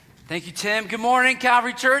Thank you, Tim. Good morning,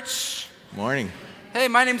 Calvary Church. Morning. Hey,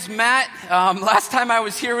 my name's Matt. Last time I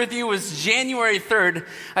was here with you was January 3rd.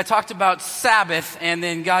 I talked about Sabbath, and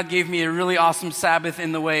then God gave me a really awesome Sabbath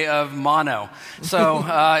in the way of mono. So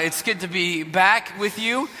it's good to be back with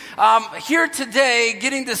you. Here today,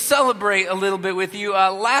 getting to celebrate a little bit with you.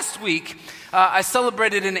 Last week, I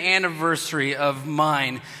celebrated an anniversary of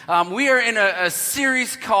mine. We are in a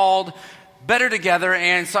series called Better Together,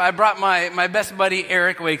 and so I brought my best buddy,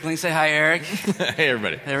 Eric Wakeling. Say hi, Eric. Hey,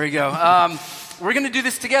 everybody. There we go. We're going to do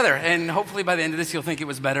this together, and hopefully by the end of this, you'll think it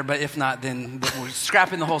was better, but if not, then we're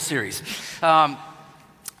scrapping the whole series. I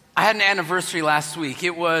had an anniversary last week.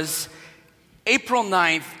 It was April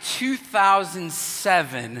 9th,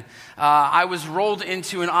 2007. I was rolled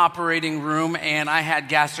into an operating room, and I had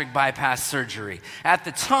gastric bypass surgery. At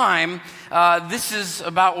the time, this is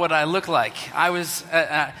about what I look like. I was,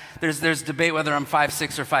 there's debate whether I'm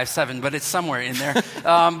 5'6" or 5'7", but it's somewhere in there.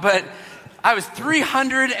 But I was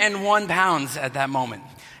 301 pounds at that moment.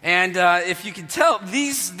 And if you can tell,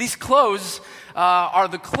 these clothes are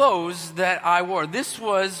the clothes that I wore. This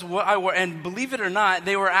was what I wore, and believe it or not,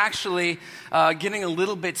 they were actually getting a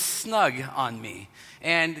little bit snug on me.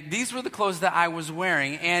 And these were the clothes that I was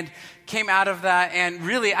wearing, and came out of that, and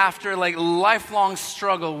really after like lifelong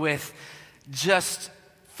struggle with just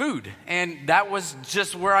food, and that was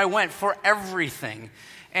just where I went for everything.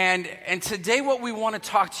 And today what we want to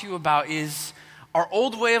talk to you about is our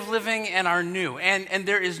old way of living and our new. And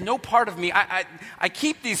there is no part of me, I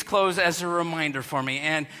keep these clothes as a reminder for me.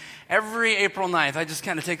 And every April 9th, I just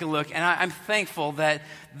kind of take a look, and I'm thankful that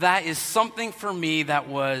that is something for me that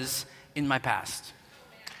was in my past.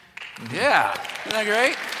 Yeah, isn't that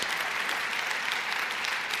great?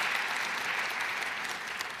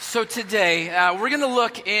 So today, we're going to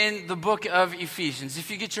look in the book of Ephesians. If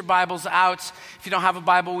you get your Bibles out, if you don't have a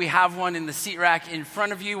Bible, we have one in the seat rack in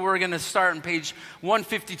front of you. We're going to start on page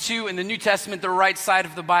 152 in the New Testament, the right side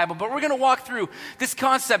of the Bible. But we're going to walk through this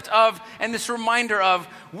concept of, and this reminder of,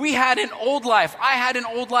 we had an old life. I had an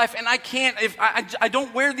old life, and I can't, if I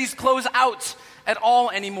don't wear these clothes out at all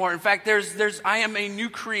anymore. In fact, I am a new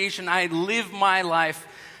creation. I live my life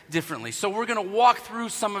differently. So we're going to walk through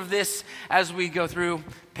some of this as we go through.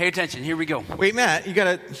 Pay attention. Here we go. Wait, Matt, you got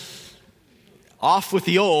to off with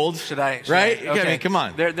the old. Should I? Right? Okay. Come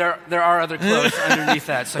on. There are other clothes underneath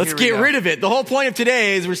that. So let's get rid of it. The whole point of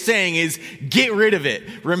today, as we're saying, is get rid of it.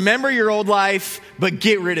 Remember your old life, but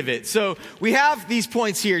get rid of it. So we have these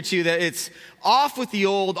points here too, that it's off with the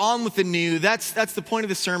old, on with the new. That's the point of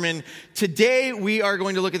the sermon. Today we are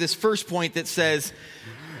going to look at this first point that says,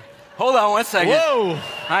 hold on one second. Whoa!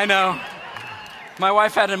 I know. My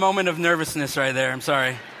wife had a moment of nervousness right there. I'm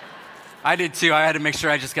sorry. I did too. I had to make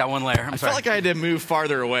sure I just got one layer. I felt like I had to move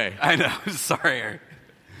farther away. I know. Sorry, Eric.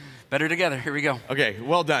 Better Together. Here we go. Okay,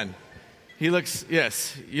 well done. You look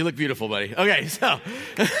beautiful, buddy. Okay, so.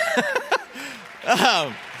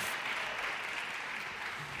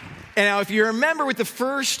 And now, if you remember with the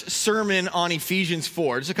first sermon on Ephesians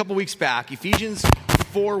 4, just a couple weeks back, Ephesians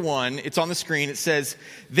 4:1, it's on the screen. It says,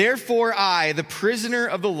 "Therefore I, the prisoner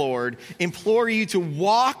of the Lord, implore you to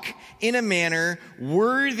walk in a manner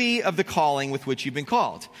worthy of the calling with which you've been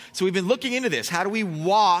called." So we've been looking into this. How do we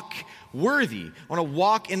walk worthy? I want to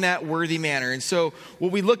walk in that worthy manner. And so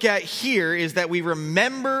what we look at here is that we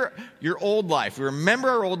remember your old life. We remember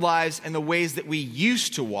our old lives and the ways that we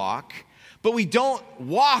used to walk, but we don't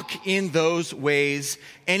walk in those ways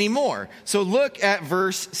anymore. So look at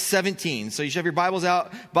verse 17. So you should have your Bibles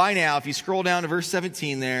out by now. If you scroll down to verse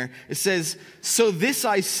 17 there, it says, "So this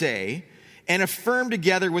I say, and affirm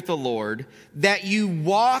together with the Lord, that you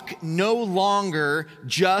walk no longer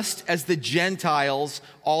just as the Gentiles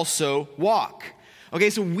also walk." Okay,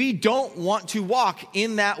 so we don't want to walk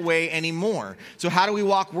in that way anymore. So how do we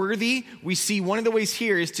walk worthy? We see one of the ways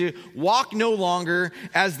here is to walk no longer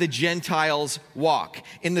as the Gentiles walk,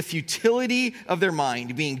 in the futility of their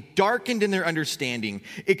mind, being darkened in their understanding,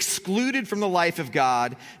 excluded from the life of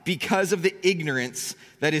God because of the ignorance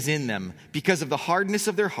that is in them, because of the hardness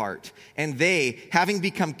of their heart. And they, having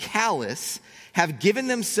become callous, have given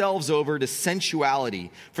themselves over to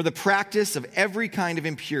sensuality for the practice of every kind of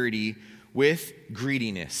impurity with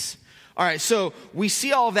greediness. All right, so we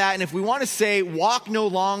see all of that, and if we want to say walk no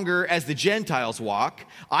longer as the Gentiles walk,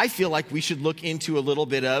 I feel like we should look into a little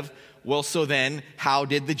bit of, well, so then how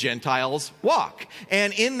did the Gentiles walk?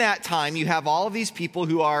 And in that time, you have all of these people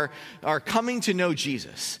who are coming to know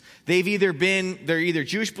Jesus. they're either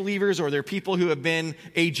Jewish believers or they're people who have been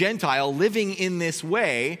a Gentile living in this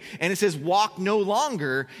way. And it says, walk no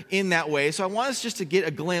longer in that way. So I want us just to get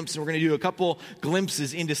a glimpse, and we're going to do a couple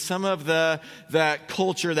glimpses into some of the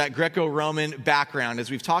culture, that Greco-Roman background. As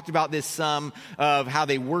we've talked about this some of how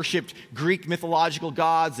they worshiped Greek mythological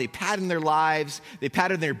gods, they patterned their lives, they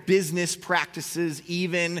patterned their business practices,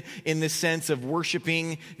 even in the sense of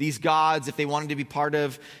worshiping these gods. If they wanted to be part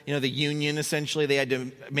of, the union, essentially, they had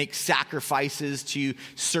to make sacrifices to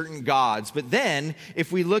certain gods. But then,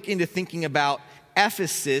 if we look into thinking about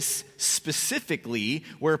Ephesus specifically,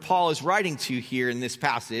 where Paul is writing to here in this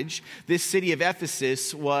passage, this city of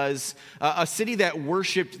Ephesus was a city that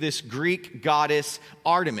worshiped this Greek goddess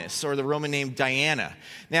Artemis, or the Roman name Diana.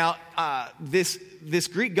 Now, this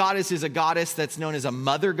Greek goddess is a goddess that's known as a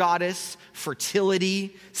mother goddess.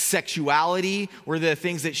 Fertility, sexuality were the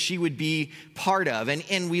things that she would be part of.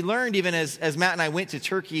 And we learned, even as Matt and I went to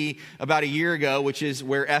Turkey about a year ago, which is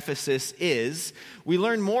where Ephesus is, we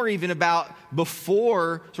learned more even about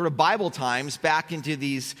before sort of Bible times, back into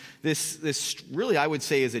this really, I would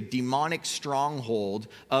say, is a demonic stronghold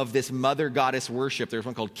of this mother goddess worship. There's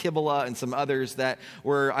one called Kibbalah and some others that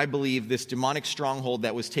were, I believe, this demonic stronghold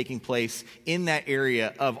that was taking place in that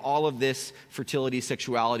area of all of this fertility,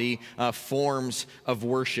 sexuality, forms of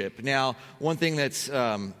worship. Now, one thing that's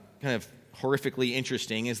kind of horrifically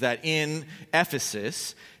interesting is that in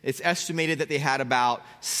Ephesus, it's estimated that they had about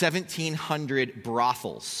 1,700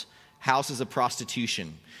 brothels, houses of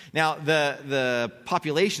prostitution. Now, the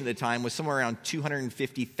population at the time was somewhere around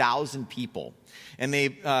 250,000 people. And they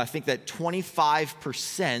think that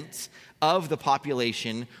 25% of the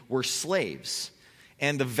population were slaves.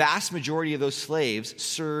 And the vast majority of those slaves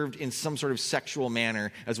served in some sort of sexual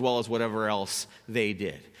manner, as well as whatever else they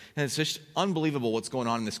did. And it's just unbelievable what's going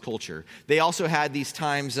on in this culture. They also had these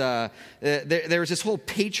times, there was this whole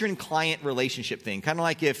patron-client relationship thing, kind of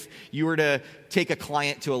like if you were to take a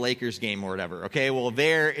client to a Lakers game or whatever, okay? Well,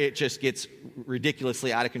 there it just gets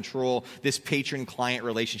ridiculously out of control, this patron-client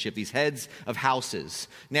relationship, these heads of houses.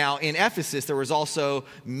 Now, in Ephesus, there was also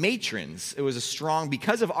matrons. It was a strong,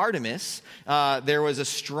 because of Artemis, there was a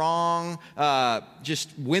strong, just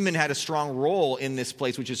women had a strong role in this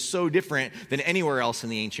place, which is so different than anywhere else in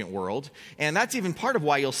the ancient world. And that's even part of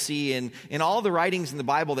why you'll see in all the writings in the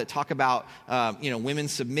Bible that talk about, women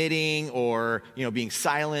submitting or, being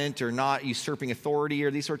silent or not usurping authority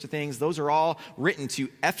or these sorts of things. Those are all written to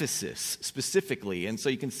Ephesus specifically. And so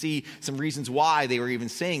you can see some reasons why they were even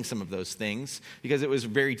saying some of those things, because it was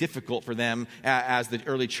very difficult for them as the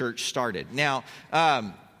early church started. Now,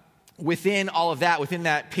 within all of that, within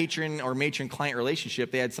that patron or matron-client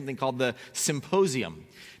relationship, they had something called the symposium.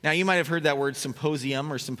 Now, you might have heard that word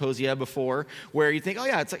symposium or symposia before, where you think, oh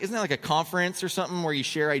yeah, isn't that like a conference or something where you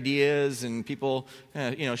share ideas and people,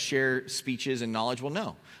 share speeches and knowledge? Well,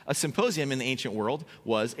 no. A symposium in the ancient world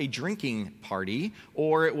was a drinking party,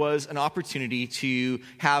 or it was an opportunity to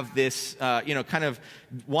have this, kind of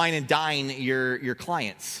wine and dine your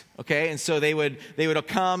clients. Okay, and so they would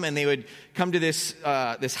come and they would come to this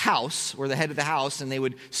house, or the head of the house, and they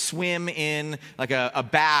would swim in like a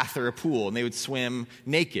bath or a pool, and they would swim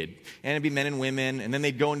naked, and it'd be men and women, and then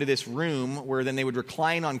they'd go into this room where then they would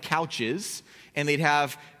recline on couches, and they'd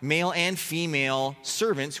have male and female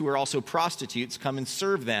servants who are also prostitutes come and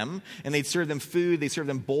serve them, and they'd serve them food, they'd serve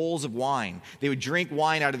them bowls of wine. They would drink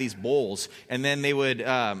wine out of these bowls, and then they would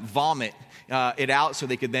vomit it out so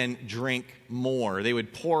they could then drink more. They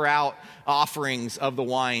would pour out offerings of the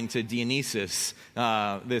wine to Dionysus,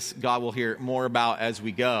 this god we'll hear more about as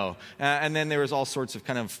we go. And then there was all sorts of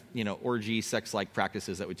kind of, orgy, sex-like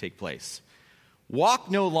practices that would take place. Walk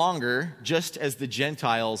no longer just as the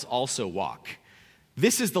Gentiles also walk.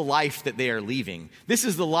 This is the life that they are leaving. This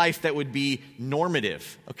is the life that would be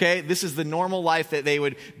normative, okay? This is the normal life that they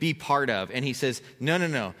would be part of. And he says,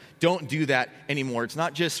 no, don't do that anymore. It's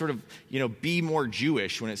not just sort of, be more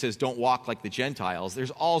Jewish when it says don't walk like the Gentiles.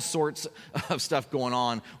 There's all sorts of stuff going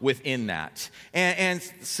on within that. And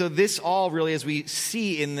so this all really, as we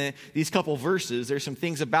see in these couple verses, there's some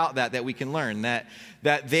things about that we can learn, that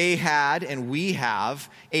they had and we have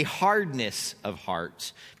a hardness of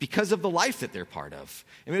heart because of the life that they're part of.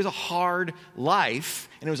 I mean, it was a hard life,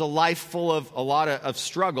 and it was a life full of a lot of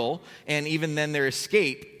struggle, and even then their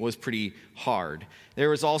escape was pretty hard. There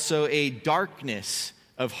was also a darkness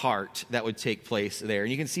of heart that would take place there.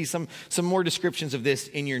 And you can see some more descriptions of this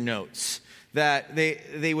in your notes, that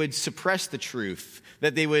they would suppress the truth,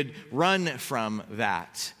 that they would run from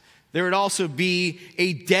that. There would also be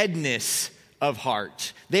a deadness of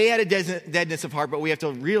heart. They had a deadness of heart, but we have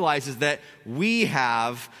to realize is that we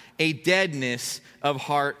have a deadness of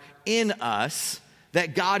heart in us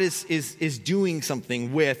that God is doing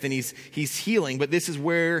something with, and he's healing, but this is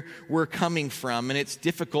where we're coming from. And it's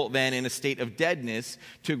difficult then in a state of deadness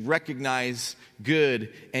to recognize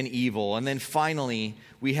good and evil. And then finally,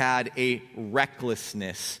 we had a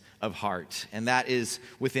recklessness of heart. And that is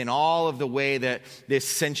within all of the way that this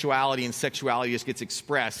sensuality and sexuality just gets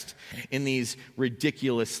expressed in these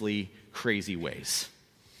ridiculously crazy ways.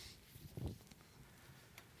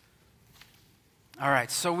 All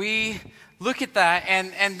right, so we look at that,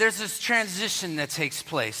 and there's this transition that takes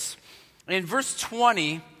place. In verse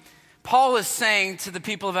 20, Paul is saying to the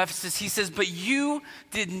people of Ephesus, he says, but you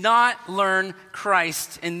did not learn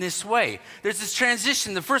Christ in this way. There's this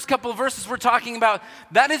transition. The first couple of verses we're talking about,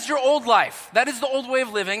 that is your old life. That is the old way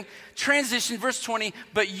of living. Transition, verse 20,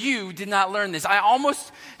 but you did not learn this. I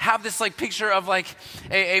almost have this picture of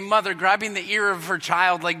a mother grabbing the ear of her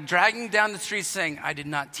child, dragging down the street saying, I did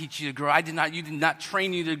not teach you to grow. You did not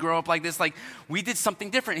train you to grow up like this. We did something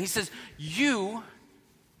different. He says, you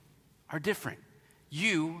are different.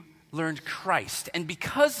 You learned Christ. And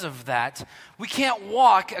because of that, we can't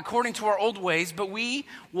walk according to our old ways, but we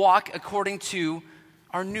walk according to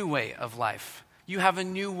our new way of life. You have a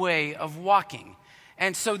new way of walking.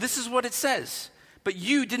 And so this is what it says. But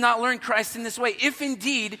you did not learn Christ in this way. If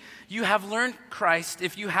indeed you have learned Christ,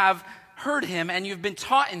 if you have heard him and you've been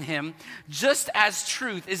taught in him, just as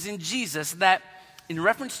truth is in Jesus, that in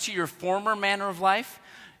reference to your former manner of life,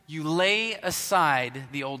 you lay aside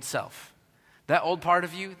the old self. That old part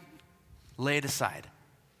of you, lay it aside.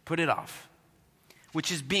 Put it off.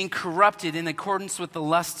 Which is being corrupted in accordance with the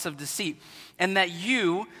lusts of deceit. And that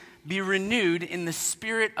you be renewed in the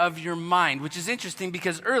spirit of your mind. Which is interesting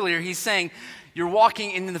because earlier he's saying you're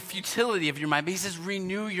walking in the futility of your mind. But he says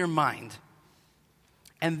renew your mind.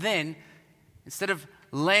 And then instead of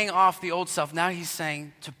laying off the old self, now he's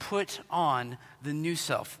saying to put on the new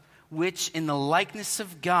self. Which in the likeness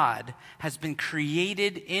of God has been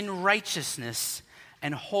created in righteousness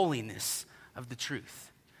and holiness of the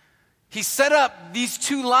truth. He set up these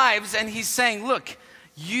two lives and he's saying, look,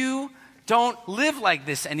 you don't live like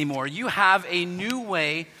this anymore. You have a new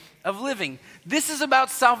way of living. This is about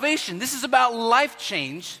salvation. This is about life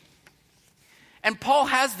change. And Paul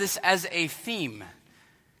has this as a theme.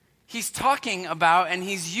 He's talking about and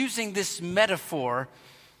he's using this metaphor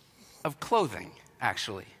of clothing,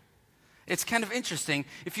 actually. It's kind of interesting.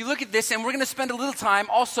 If you look at this, and we're going to spend a little time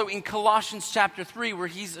also in Colossians chapter 3 where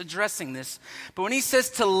he's addressing this. But when he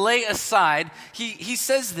says to lay aside, he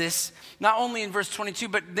says this not only in verse 22,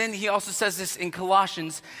 but then he also says this in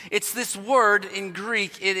Colossians. It's this word in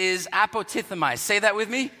Greek. It is apotithemai. Say that with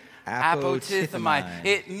me. Apotithemai.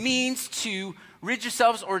 It means to rid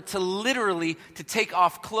yourselves or to literally to take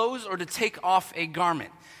off clothes or to take off a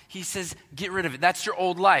garment. He says get rid of it. That's your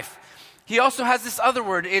old life. He also has this other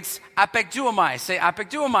word. It's apekduomai. Say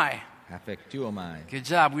apekduomai. Apekduomai. Good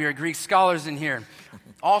job. We are Greek scholars in here.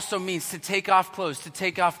 Also means to take off clothes, to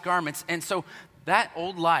take off garments. And so that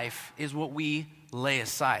old life is what we lay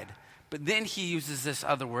aside. But then he uses this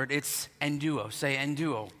other word. It's enduo. Say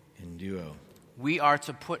enduo. Enduo. We are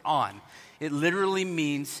to put on. It literally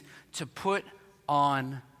means to put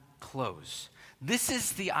on clothes. This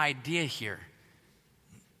is the idea here.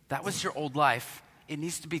 That was your old life. It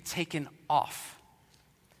needs to be taken off.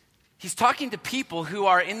 He's talking to people who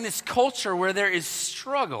are in this culture where there is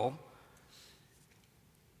struggle.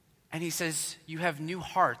 And he says, you have new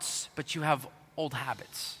hearts, but you have old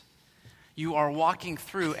habits. You are walking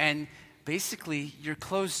through and basically your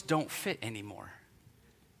clothes don't fit anymore.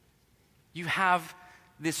 You have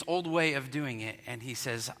this old way of doing it. And he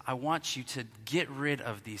says, I want you to get rid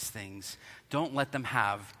of these things. Don't let them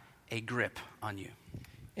have a grip on you.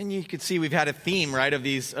 And you can see we've had a theme, right,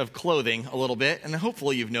 of clothing a little bit. And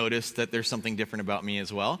hopefully you've noticed that there's something different about me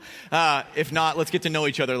as well. If not, let's get to know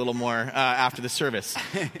each other a little more after the service.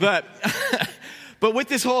 But with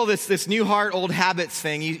this new heart, old habits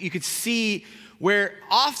thing, you could see where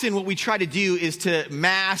often what we try to do is to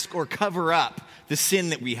mask or cover up the sin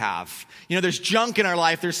that we have. You know, there's junk in our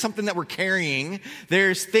life. There's something that we're carrying.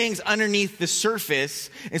 There's things underneath the surface.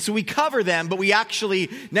 And so we cover them, but we actually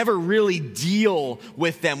never really deal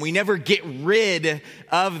with them. We never get rid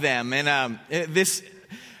of them. And this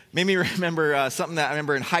made me remember something that I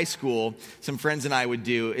remember in high school, some friends and I would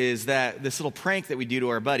do, is that this little prank that we do to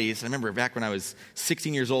our buddies. I remember back when I was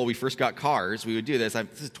 16 years old, we first got cars. We would do this.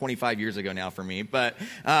 This is 25 years ago now for me. But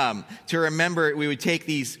to remember, we would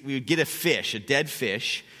get a fish, a dead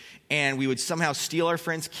fish, and we would somehow steal our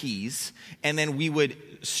friends' keys, and then we would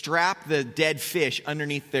strap the dead fish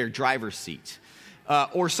underneath their driver's seat.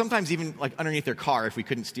 or sometimes even like underneath their car if we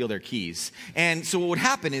couldn't steal their keys. And so what would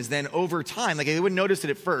happen is then over time, like they wouldn't notice it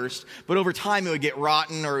at first, but over time it would get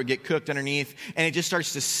rotten or it would get cooked underneath, and it just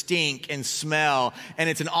starts to stink and smell. And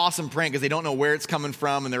it's an awesome prank because they don't know where it's coming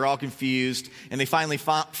from, and they're all confused, and they finally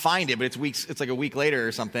find it, but it's like a week later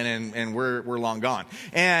or something, and we're long gone.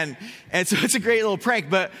 And so it's a great little prank.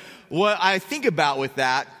 But what I think about with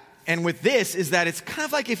that and with this is that it's kind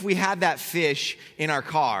of like if we had that fish in our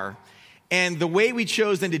car, and the way we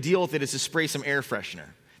chose then to deal with it is to spray some air freshener.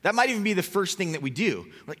 That might even be the first thing that we do.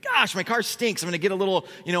 We're like, gosh, my car stinks. I'm going to get a little,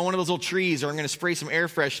 one of those little trees, or I'm going to spray some air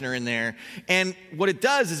freshener in there. And what it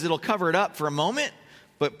does is it'll cover it up for a moment,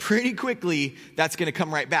 but pretty quickly that's going to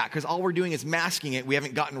come right back because all we're doing is masking it. We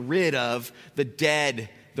haven't gotten rid of the dead,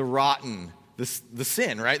 the rotten, the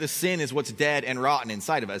sin, right? The sin is what's dead and rotten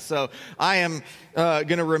inside of us. So I am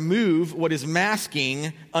going to remove what is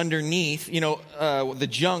masking underneath, the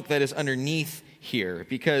junk that is underneath here,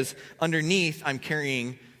 because underneath I'm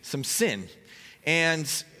carrying some sin. And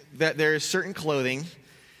that there is certain clothing.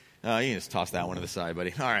 You can just toss that one to the side,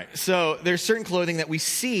 buddy. All right. So there's certain clothing that we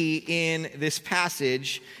see in this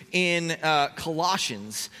passage in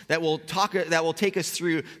Colossians that will take us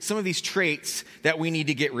through some of these traits that we need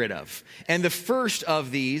to get rid of. And the first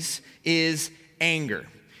of these is anger.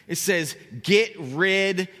 It says, get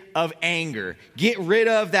rid of anger. Get rid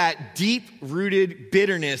of that deep-rooted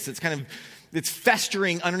bitterness that's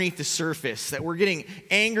festering underneath the surface, that we're getting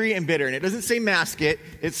angry and bitter. And it doesn't say mask it.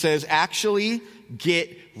 It says actually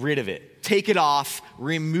get rid of it. Take it off,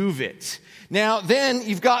 remove it. Now, then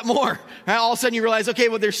you've got more. Right? All of a sudden you realize, okay,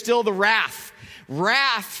 well, there's still the wrath.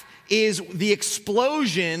 Wrath is the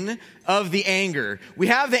explosion of the anger. We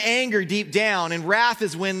have the anger deep down, and wrath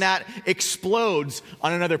is when that explodes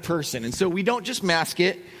on another person. And so we don't just mask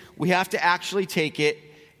it. We have to actually take it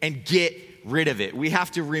and get rid of it. We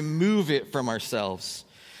have to remove it from ourselves.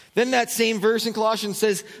 Then that same verse in Colossians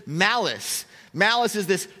says malice. Malice is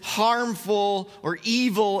this harmful or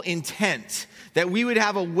evil intent, that we would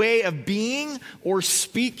have a way of being or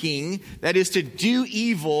speaking that is to do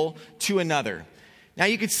evil to another. Now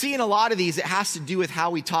you could see in a lot of these, it has to do with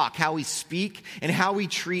how we talk, how we speak, and how we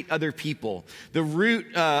treat other people. The root,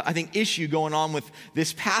 issue going on with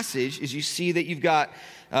this passage is you see that you've got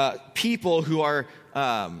people who are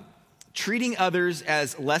treating others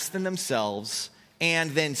as less than themselves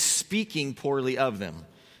and then speaking poorly of them.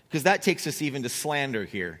 Because that takes us even to slander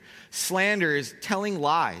here. Slander is telling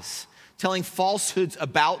lies, telling falsehoods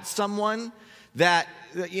about someone that,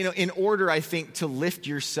 in order, I think, to lift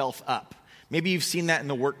yourself up. Maybe you've seen that in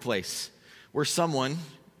the workplace where someone,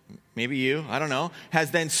 maybe you, I don't know,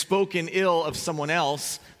 has then spoken ill of someone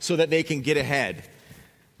else so that they can get ahead.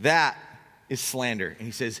 That is slander. And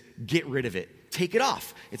he says, get rid of it. Take it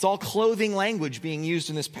off. It's all clothing language being used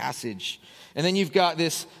in this passage. And then you've got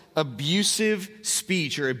this abusive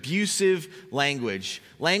speech or abusive language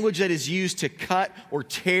that is used to cut or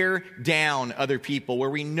tear down other people, where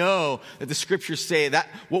we know that the scriptures say that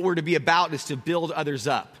what we're to be about is to build others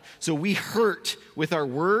up. So we hurt with our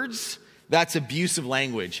words. That's abusive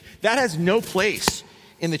language. That has no place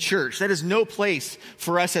in the church. That has no place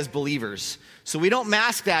for us as believers. So we don't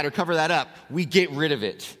mask that or cover that up. We get rid of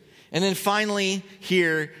it. And then finally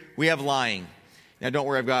here we have lying. Now don't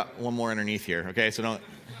worry, I've got one more underneath here, okay? So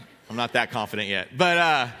I'm not that confident yet.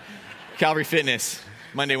 But Calvary Fitness,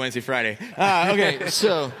 Monday, Wednesday, Friday.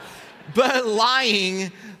 But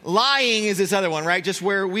lying is this other one, right? Just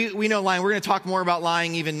where we know lying. We're going to talk more about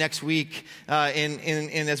lying even next week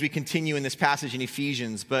in as we continue in this passage in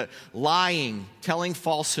Ephesians. But lying, telling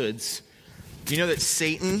falsehoods. You know that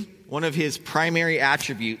Satan, one of his primary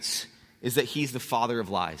attributes is that he's the father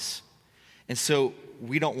of lies. And so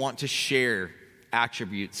we don't want to share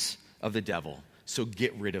attributes of the devil. So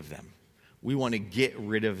get rid of them. We want to get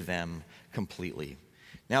rid of them completely.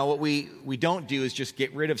 Now, what we don't do is just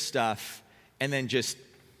get rid of stuff and then just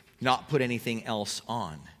not put anything else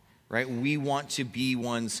on, right? We want to be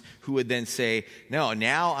ones who would then say, no,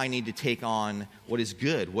 now I need to take on what is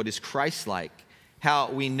good, what is Christ-like.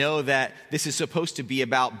 How we know that this is supposed to be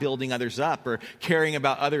about building others up or caring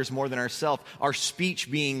about others more than ourselves. Our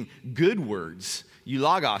speech being good words,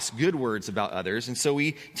 eulogos, good words about others. And so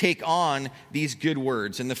we take on these good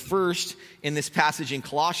words. And the first in this passage in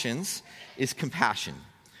Colossians is compassion.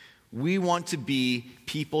 We want to be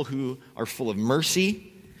people who are full of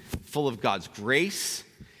mercy, full of God's grace,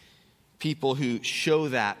 people who show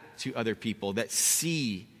that to other people, that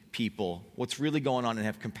see people, what's really going on, and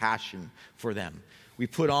have compassion for them. We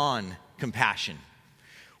put on compassion.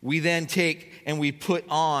 We then take and we put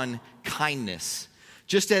on kindness.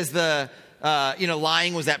 Just as the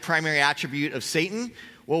lying was that primary attribute of Satan,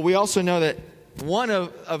 well, we also know that one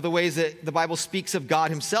of the ways that the Bible speaks of God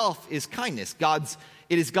himself is kindness.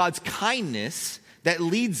 It is God's kindness that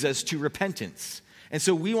leads us to repentance. And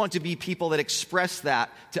so we want to be people that express that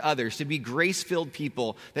to others, to be grace-filled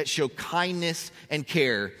people that show kindness and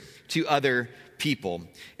care to other people.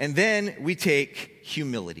 And then we take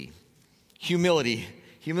humility. Humility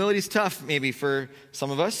is tough maybe for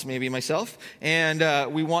some of us, maybe myself.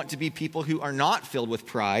 And we want to be people who are not filled with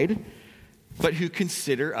pride, but who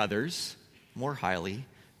consider others more highly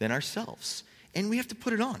than ourselves. And we have to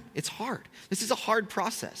put it on. It's hard. This is a hard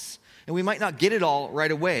process. And we might not get it all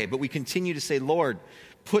right away, but we continue to say, Lord,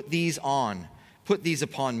 put these on. Put these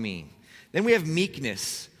upon me. Then we have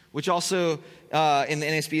meekness, which also in the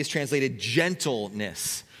NSB is translated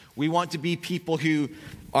gentleness. We want to be people who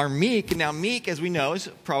are meek. Now, meek, as we know, is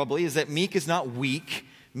that meek is not weak.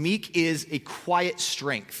 Meek is a quiet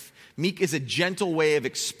strength. Meek is a gentle way of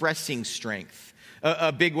expressing strength.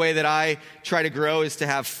 A big way that I try to grow is to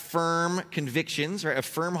have firm convictions, right? A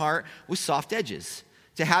firm heart with soft edges.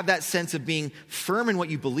 To have that sense of being firm in what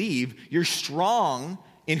you believe. You're strong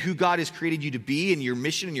in who God has created you to be and your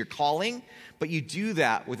mission and your calling, but you do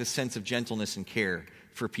that with a sense of gentleness and care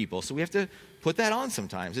for people. So we have to put that on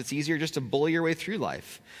sometimes. It's easier just to bully your way through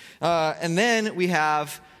life. And then we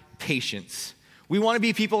have patience. We want to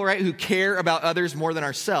be people, right, who care about others more than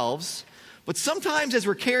ourselves. But sometimes as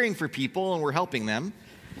we're caring for people and we're helping them,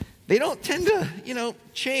 they don't tend to,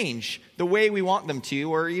 change the way we want them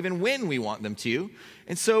to or even when we want them to.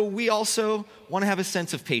 And so we also want to have a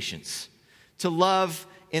sense of patience, to love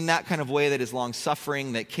in that kind of way that is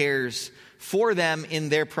long-suffering, that cares for them in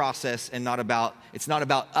their process and it's not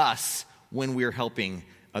about us when we're helping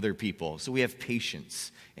other people. So we have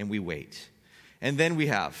patience and we wait. And then we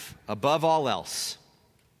have, above all else,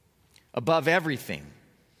 above everything,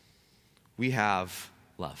 we have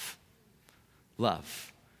love.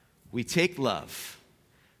 Love. We take love,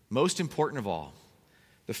 most important of all,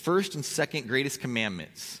 the first and second greatest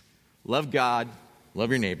commandments. Love God, love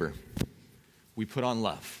your neighbor. We put on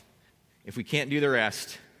love. If we can't do the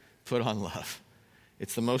rest, put on love.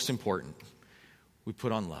 It's the most important. We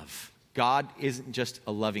put on love. God isn't just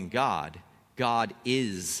a loving God. God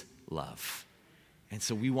is love. And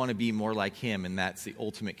so we want to be more like him, and that's the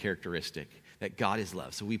ultimate characteristic, that God is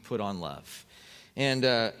love. So we put on love. And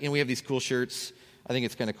we have these cool shirts. I think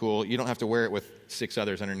it's kind of cool. You don't have to wear it with 6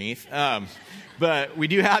 others underneath. But we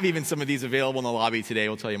do have even some of these available in the lobby today.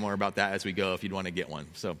 We'll tell you more about that as we go if you'd want to get one.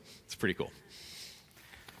 So it's pretty cool.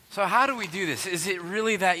 So how do we do this? Is it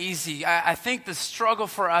really that easy? I think the struggle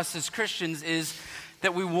for us as Christians is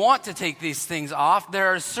that we want to take these things off.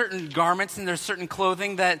 There are certain garments and there's certain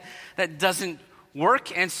clothing that doesn't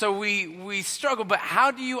work, and so we struggle. But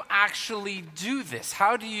how do you actually do this?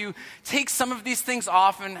 How do you take some of these things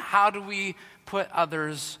off, and how do we put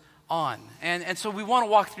others on? And so we want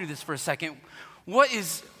to walk through this for a second. What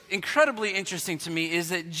is incredibly interesting to me is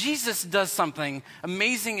that Jesus does something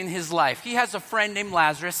amazing in his life. He has a friend named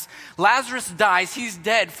Lazarus. Lazarus dies. He's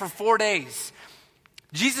dead for 4 days.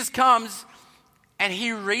 Jesus comes and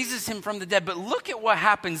he raises him from the dead. But look at what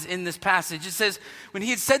happens in this passage. It says, when he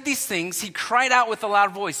had said these things, he cried out with a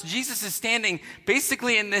loud voice. Jesus is standing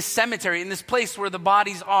basically in this cemetery, in this place where the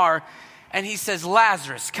bodies are, and he says,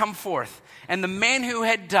 Lazarus, come forth. And the man who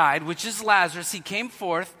had died, which is Lazarus, he came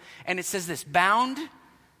forth, and it says this, bound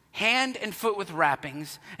hand and foot with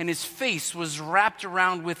wrappings, and his face was wrapped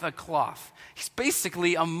around with a cloth. He's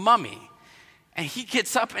basically a mummy. And he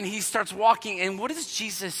gets up and he starts walking. And what does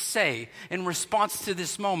Jesus say in response to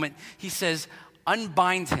this moment? He says,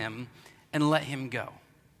 unbind him and let him go.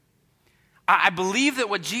 I believe that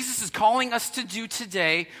what Jesus is calling us to do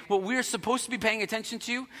today, what we're supposed to be paying attention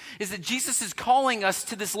to, is that Jesus is calling us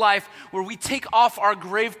to this life where we take off our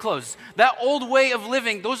grave clothes. That old way of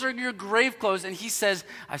living, those are your grave clothes. And he says,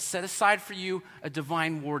 I've set aside for you a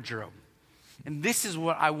divine wardrobe. And this is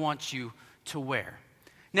what I want you to wear.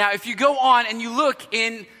 Now, if you go on and you look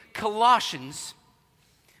in Colossians,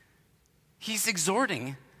 he's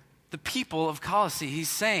exhorting the people of Colossae. He's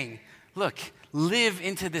saying, look, live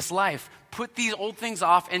into this life. Put these old things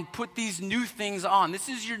off and put these new things on. This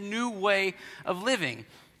is your new way of living.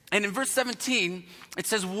 And in verse 17, it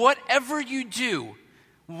says, whatever you do,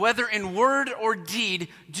 whether in word or deed,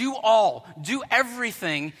 do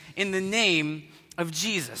everything in the name of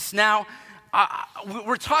Jesus. Now,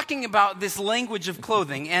 we're talking about this language of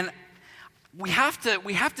clothing, and we have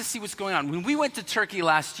to see what's going on. When we went to Turkey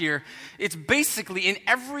last year, it's basically in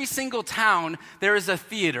every single town there is a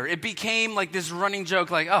theater. It became like this running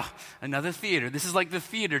joke, like, oh, another theater. This is like the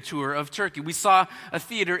theater tour of Turkey. We saw a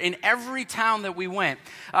theater in every town that we went.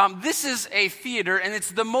 This is a theater, and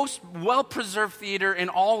it's the most well-preserved theater in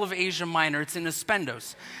all of Asia Minor. It's in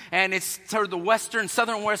Aspendos, and it's toward the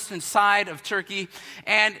southern western side of Turkey,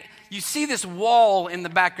 and you see this wall in the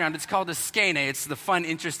background. It's called a skene. It's the fun,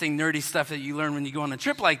 interesting, nerdy stuff that you learn when you go on a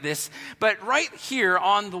trip like this. But right here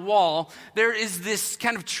on the wall, there is this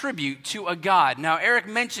kind of tribute to a god. Now, Eric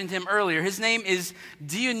mentioned him earlier. His name is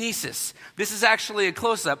Dionysus. This is actually a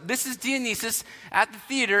close-up. This is Dionysus at the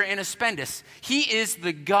theater in Aspendos. He is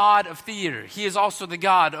the god of theater. He is also the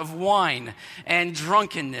god of wine and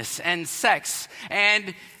drunkenness and sex.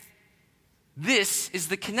 And this is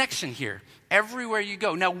the connection here. Everywhere you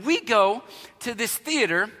go. Now, we go to this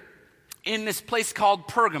theater in this place called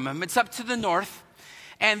Pergamum. It's up to the north,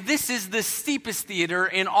 and this is the steepest theater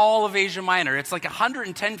in all of Asia Minor. It's like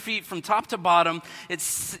 110 feet from top to bottom. It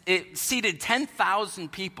seated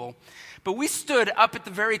 10,000 people. But we stood up at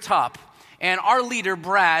the very top, and our leader,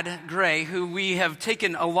 Brad Gray, who we have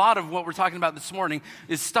taken a lot of what we're talking about this morning,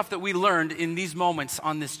 is stuff that we learned in these moments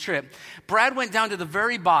on this trip. Brad went down to the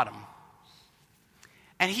very bottom.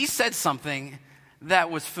 And he said something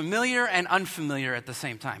that was familiar and unfamiliar at the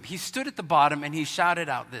same time. He stood at the bottom and he shouted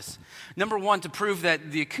out this. Number one, to prove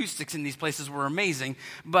that the acoustics in these places were amazing.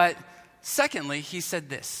 But secondly, he said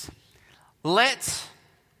this: let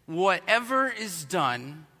whatever is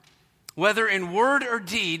done, whether in word or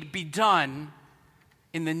deed, be done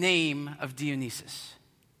in the name of Dionysus.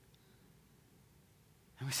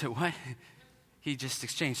 And we said, what? He just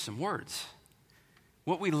exchanged some words.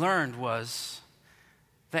 What we learned was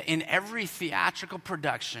that in every theatrical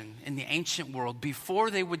production in the ancient world, before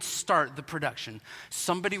they would start the production,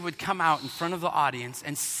 somebody would come out in front of the audience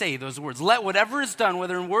and say those words. Let whatever is done,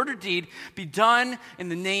 whether in word or deed, be done in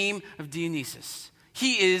the name of Dionysus.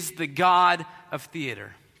 He is the god of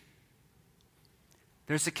theater.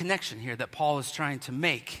 There's a connection here that Paul is trying to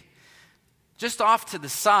make. Just off to the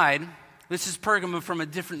side, this is Pergamum from a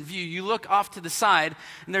different view. You look off to the side,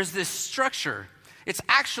 and there's this structure. It's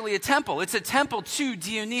actually a temple. It's a temple to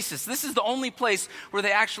Dionysus. This is the only place where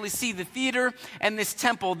they actually see the theater and this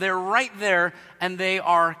temple. They're right there, and they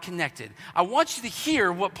are connected. I want you to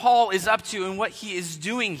hear what Paul is up to and what he is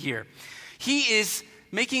doing here. He is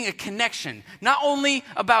making a connection, not only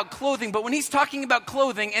about clothing, but when he's talking about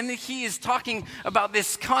clothing, and he is talking about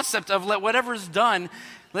this concept of let whatever is done,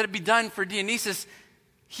 let it be done for Dionysus,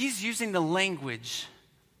 he's using the language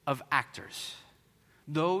of actors.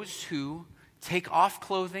 Those who take off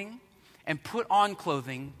clothing and put on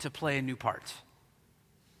clothing to play a new part.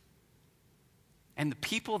 And the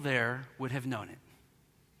people there would have known it.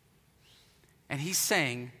 And he's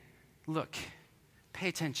saying, look, pay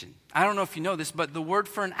attention. I don't know if you know this, but the word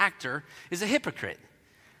for an actor is a hypocrite.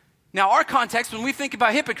 Now, our context, when we think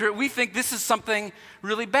about hypocrite, we think this is something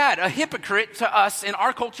really bad. A hypocrite to us in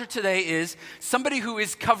our culture today is somebody who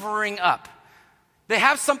is covering up. They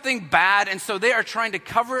have something bad, and so they are trying to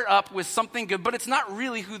cover it up with something good, but it's not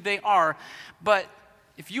really who they are. But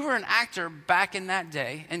if you were an actor back in that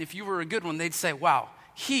day, and if you were a good one, they'd say, wow,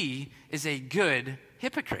 he is a good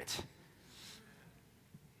hypocrite.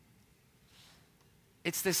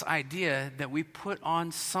 It's this idea that we put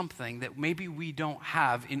on something that maybe we don't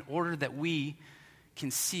have in order that we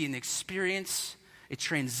can see and experience a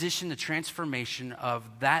transition, a transformation of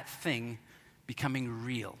that thing becoming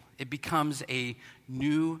real. It becomes a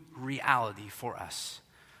new reality for us.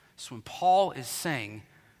 So when Paul is saying,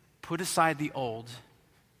 put aside the old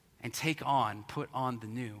and put on the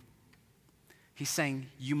new, he's saying,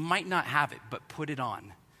 you might not have it, but put it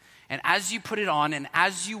on. And as you put it on and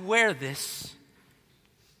as you wear this,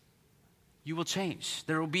 you will change.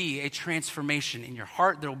 There will be a transformation in your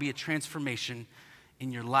heart. There will be a transformation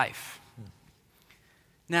in your life.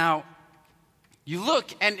 Now, you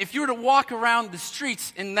look, and if you were to walk around the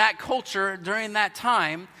streets in that culture during that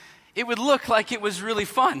time, it would look like it was really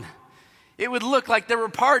fun. It would look like there were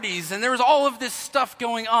parties, and there was all of this stuff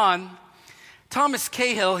going on. Thomas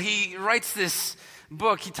Cahill, he writes this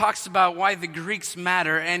book. He talks about why the Greeks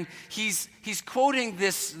matter, and he's quoting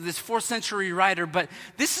this 4th century writer, but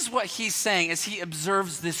this is what he's saying as he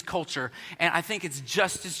observes this culture, and I think it's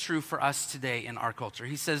just as true for us today in our culture.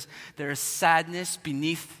 He says, there is sadness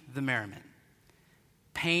beneath the merriment.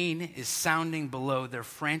 Pain is sounding below their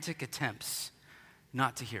frantic attempts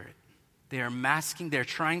not to hear it. They're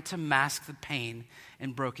trying to mask the pain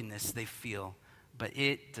and brokenness they feel, but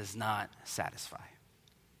it does not satisfy.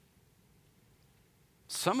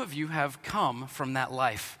 Some of you have come from that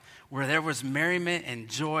life where there was merriment and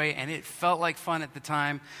joy, and it felt like fun at the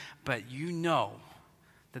time, but you know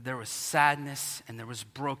that there was sadness and there was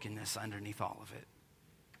brokenness underneath all of it.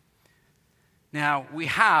 Now, we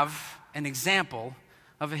have an example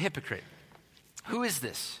of a hypocrite. Who is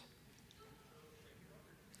this?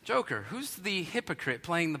 Joker. Who's the hypocrite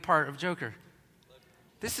playing the part of Joker?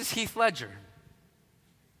 This is Heath Ledger.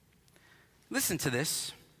 Listen to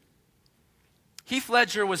this. Heath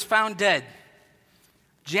Ledger was found dead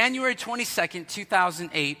January 22nd,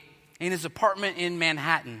 2008, in his apartment in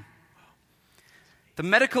Manhattan. The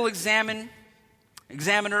medical examiner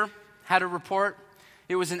had a report.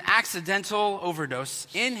 It was an accidental overdose.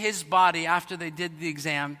 In his body, after they did the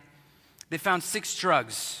exam, they found 6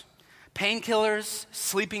 drugs: painkillers,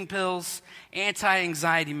 sleeping pills,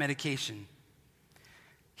 anti-anxiety medication.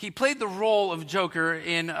 He played the role of Joker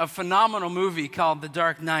in a phenomenal movie called The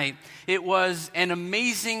Dark Knight. It was an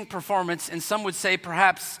amazing performance, and some would say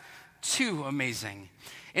perhaps too amazing.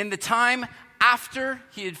 In the time after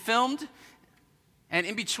he had filmed, and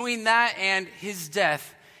in between that and his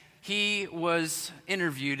death, he was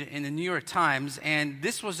interviewed in the New York Times, and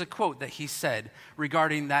this was a quote that he said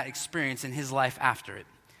regarding that experience in his life after it.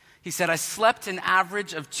 He said, "I slept an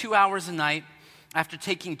average of 2 hours a night after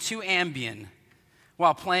taking 2 Ambien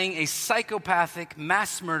while playing a psychopathic,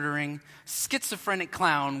 mass-murdering, schizophrenic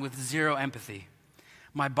clown with 0 empathy.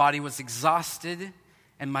 My body was exhausted,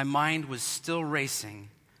 and my mind was still racing,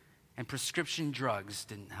 and prescription drugs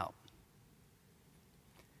didn't help."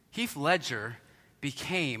 Heath Ledger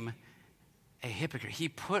became a hypocrite. He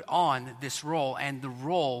put on this role, and the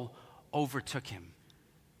role overtook him.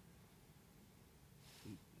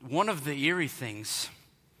 One of the eerie things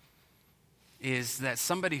is that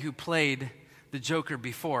somebody who played the Joker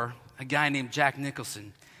before, a guy named Jack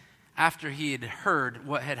Nicholson, after he had heard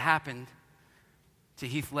what had happened to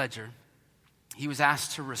Heath Ledger, he was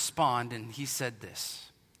asked to respond, and he said this: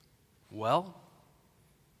 "Well,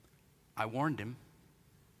 I warned him."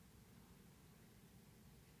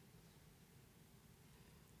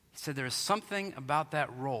 He said there is something about that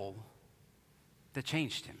role that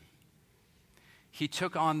changed him. He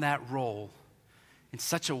took on that role in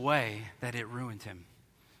such a way that it ruined him.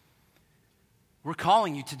 We're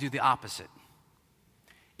calling you to do the opposite.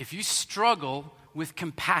 If you struggle with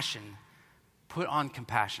compassion, put on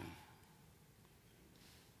compassion.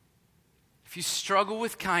 If you struggle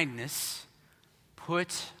with kindness,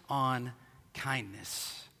 put on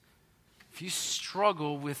kindness. If you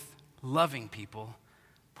struggle with loving people,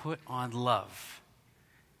 put on love.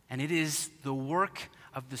 And it is the work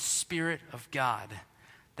of the Spirit of God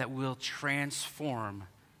that will transform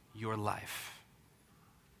your life.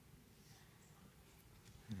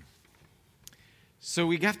 So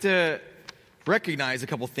we have to recognize a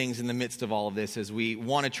couple things in the midst of all of this as we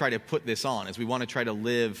want to try to put this on, as we want to try to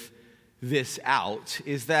live this out,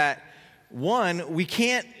 is that, one, we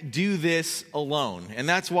can't do this alone. And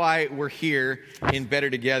that's why we're here in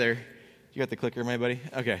Better Together. You got the clicker, my buddy?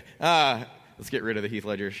 Okay. Let's get rid of the Heath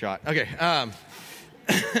Ledger shot. Okay.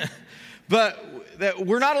 But that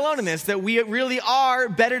we're not alone in this, that we really are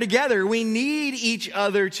better together. We need each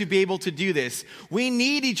other to be able to do this. We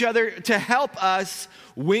need each other to help us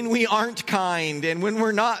when we aren't kind and when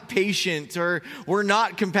we're not patient or we're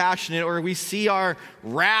not compassionate or we see our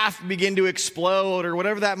wrath begin to explode or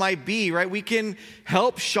whatever that might be, right? We can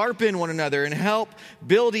help sharpen one another and help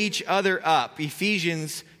build each other up.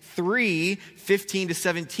 Ephesians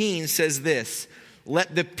 3:15-17 says this: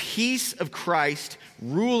 "Let the peace of Christ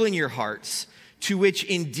rule in your hearts, to which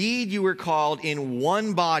indeed you were called in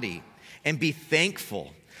one body, and be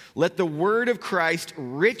thankful. Let the word of Christ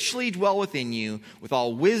richly dwell within you, with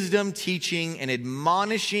all wisdom, teaching, and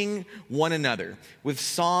admonishing one another, with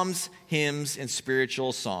psalms, hymns, and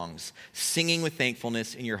spiritual songs, singing with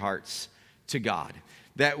thankfulness in your hearts to God."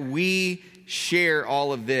 That we share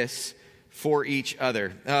all of this for each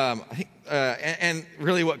other. And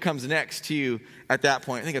really what comes next to you at that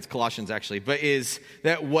point, I think it's Colossians actually, but is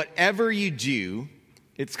that whatever you do,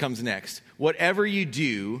 it comes next. Whatever you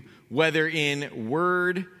do, whether in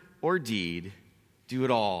word or deed, do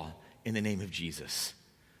it all in the name of Jesus.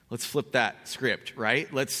 Let's flip that script,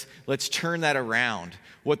 right? Let's turn that around.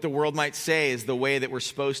 What the world might say is the way that we're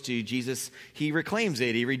supposed to. Jesus, he reclaims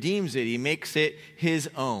it, he redeems it, he makes it his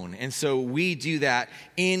own. And so we do that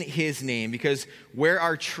in his name, because where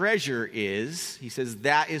our treasure is, he says,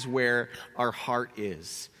 that is where our heart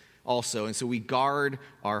is also. And so we guard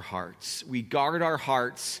our hearts. We guard our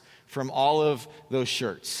hearts from all of those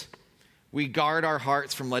shirts. We guard our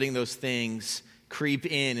hearts from letting those things creep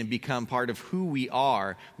in and become part of who we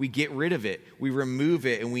are, we get rid of it, we remove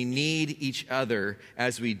it, and we need each other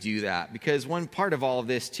as we do that. Because one part of all of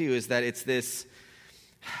this, too, is that it's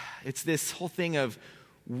this whole thing of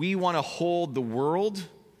we want to hold the world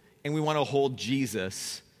and we want to hold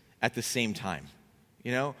Jesus at the same time.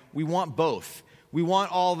 You know, we want both. We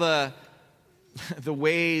want all the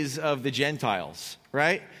ways of the Gentiles,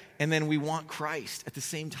 right? And then we want Christ at the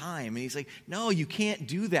same time. And he's like, no, you can't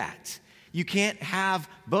do that. You can't have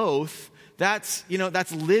both. That's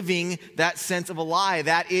living that sense of a lie.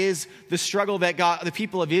 That is the struggle that got the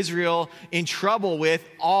people of Israel in trouble with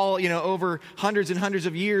over hundreds and hundreds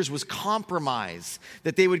of years, was compromise,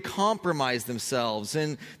 that they would compromise themselves.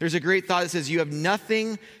 And there's a great thought that says, you have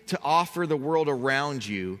nothing to offer the world around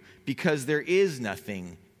you because there is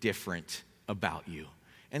nothing different about you.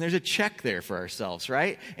 And there's a check there for ourselves,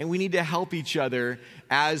 right? And we need to help each other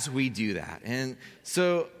as we do that. And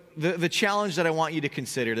so the challenge that I want you to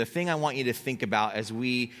consider, the thing I want you to think about as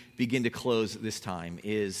we begin to close this time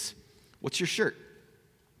is, what's your shirt?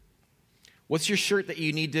 What's your shirt that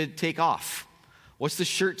you need to take off? What's the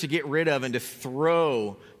shirt to get rid of and to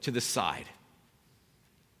throw to the side?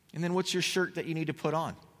 And then what's your shirt that you need to put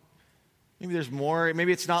on? Maybe there's more.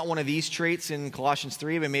 Maybe it's not one of these traits in Colossians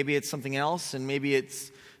 3, but maybe it's something else, and maybe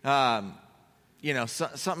it's something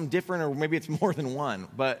different, or maybe it's more than one.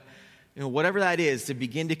 But whatever that is, to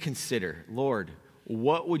begin to consider, Lord,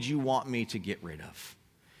 what would you want me to get rid of?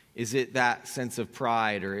 Is it that sense of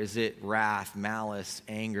pride, or is it wrath, malice,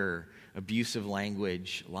 anger, abusive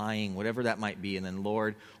language, lying, whatever that might be? And then,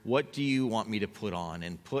 Lord, what do you want me to put on?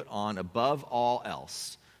 And put on, above all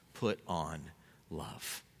else, put on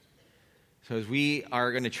love. So as we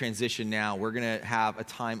are going to transition now, we're going to have a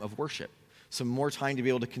time of worship. Some more time to be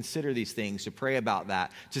able to consider these things, to pray about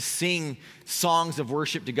that, to sing songs of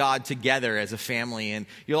worship to God together as a family. And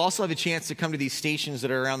you'll also have a chance to come to these stations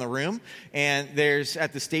that are around the room. And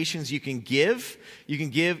at the stations you can give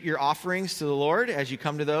your offerings to the Lord as you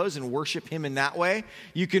come to those and worship Him in that way.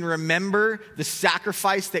 You can remember the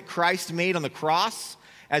sacrifice that Christ made on the cross.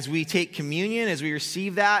 As we take communion, as we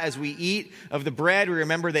receive that, as we eat of the bread, we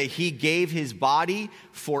remember that He gave His body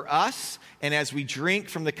for us. And as we drink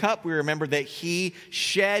from the cup, we remember that He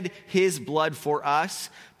shed His blood for us,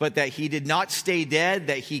 but that He did not stay dead,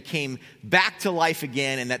 that He came back to life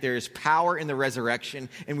again, and that there is power in the resurrection.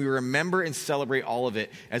 And we remember and celebrate all of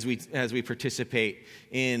it as we participate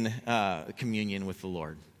in communion with the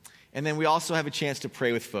Lord. And then we also have a chance to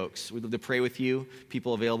pray with folks. We'd love to pray with you,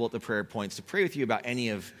 people available at the prayer points, to pray with you about any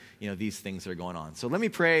of these things that are going on. So let me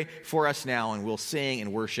pray for us now, and we'll sing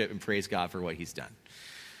and worship and praise God for what He's done.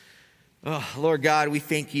 Oh, Lord God, we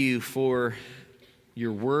thank you for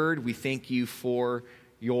your word. We thank you for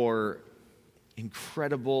your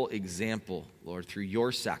incredible example, Lord, through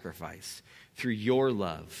your sacrifice, through your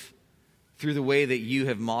love, through the way that you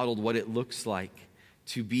have modeled what it looks like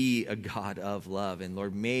to be a God of love. And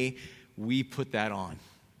Lord, may we put that on.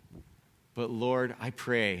 But Lord, I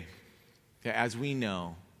pray that as we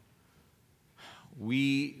know,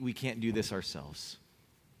 we can't do this ourselves.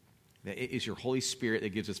 That it is your Holy Spirit that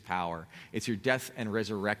gives us power. It's your death and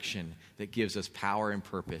resurrection that gives us power and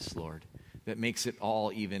purpose, Lord, that makes it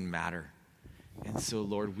all even matter. And so,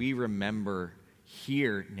 Lord, we remember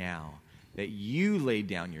here now that you laid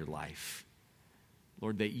down your life.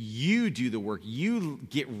 Lord, that you do the work. You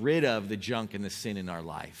get rid of the junk and the sin in our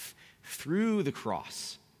life through the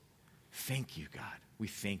cross. Thank you, God. We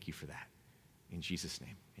thank you for that. In Jesus'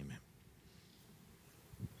 name,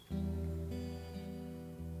 amen.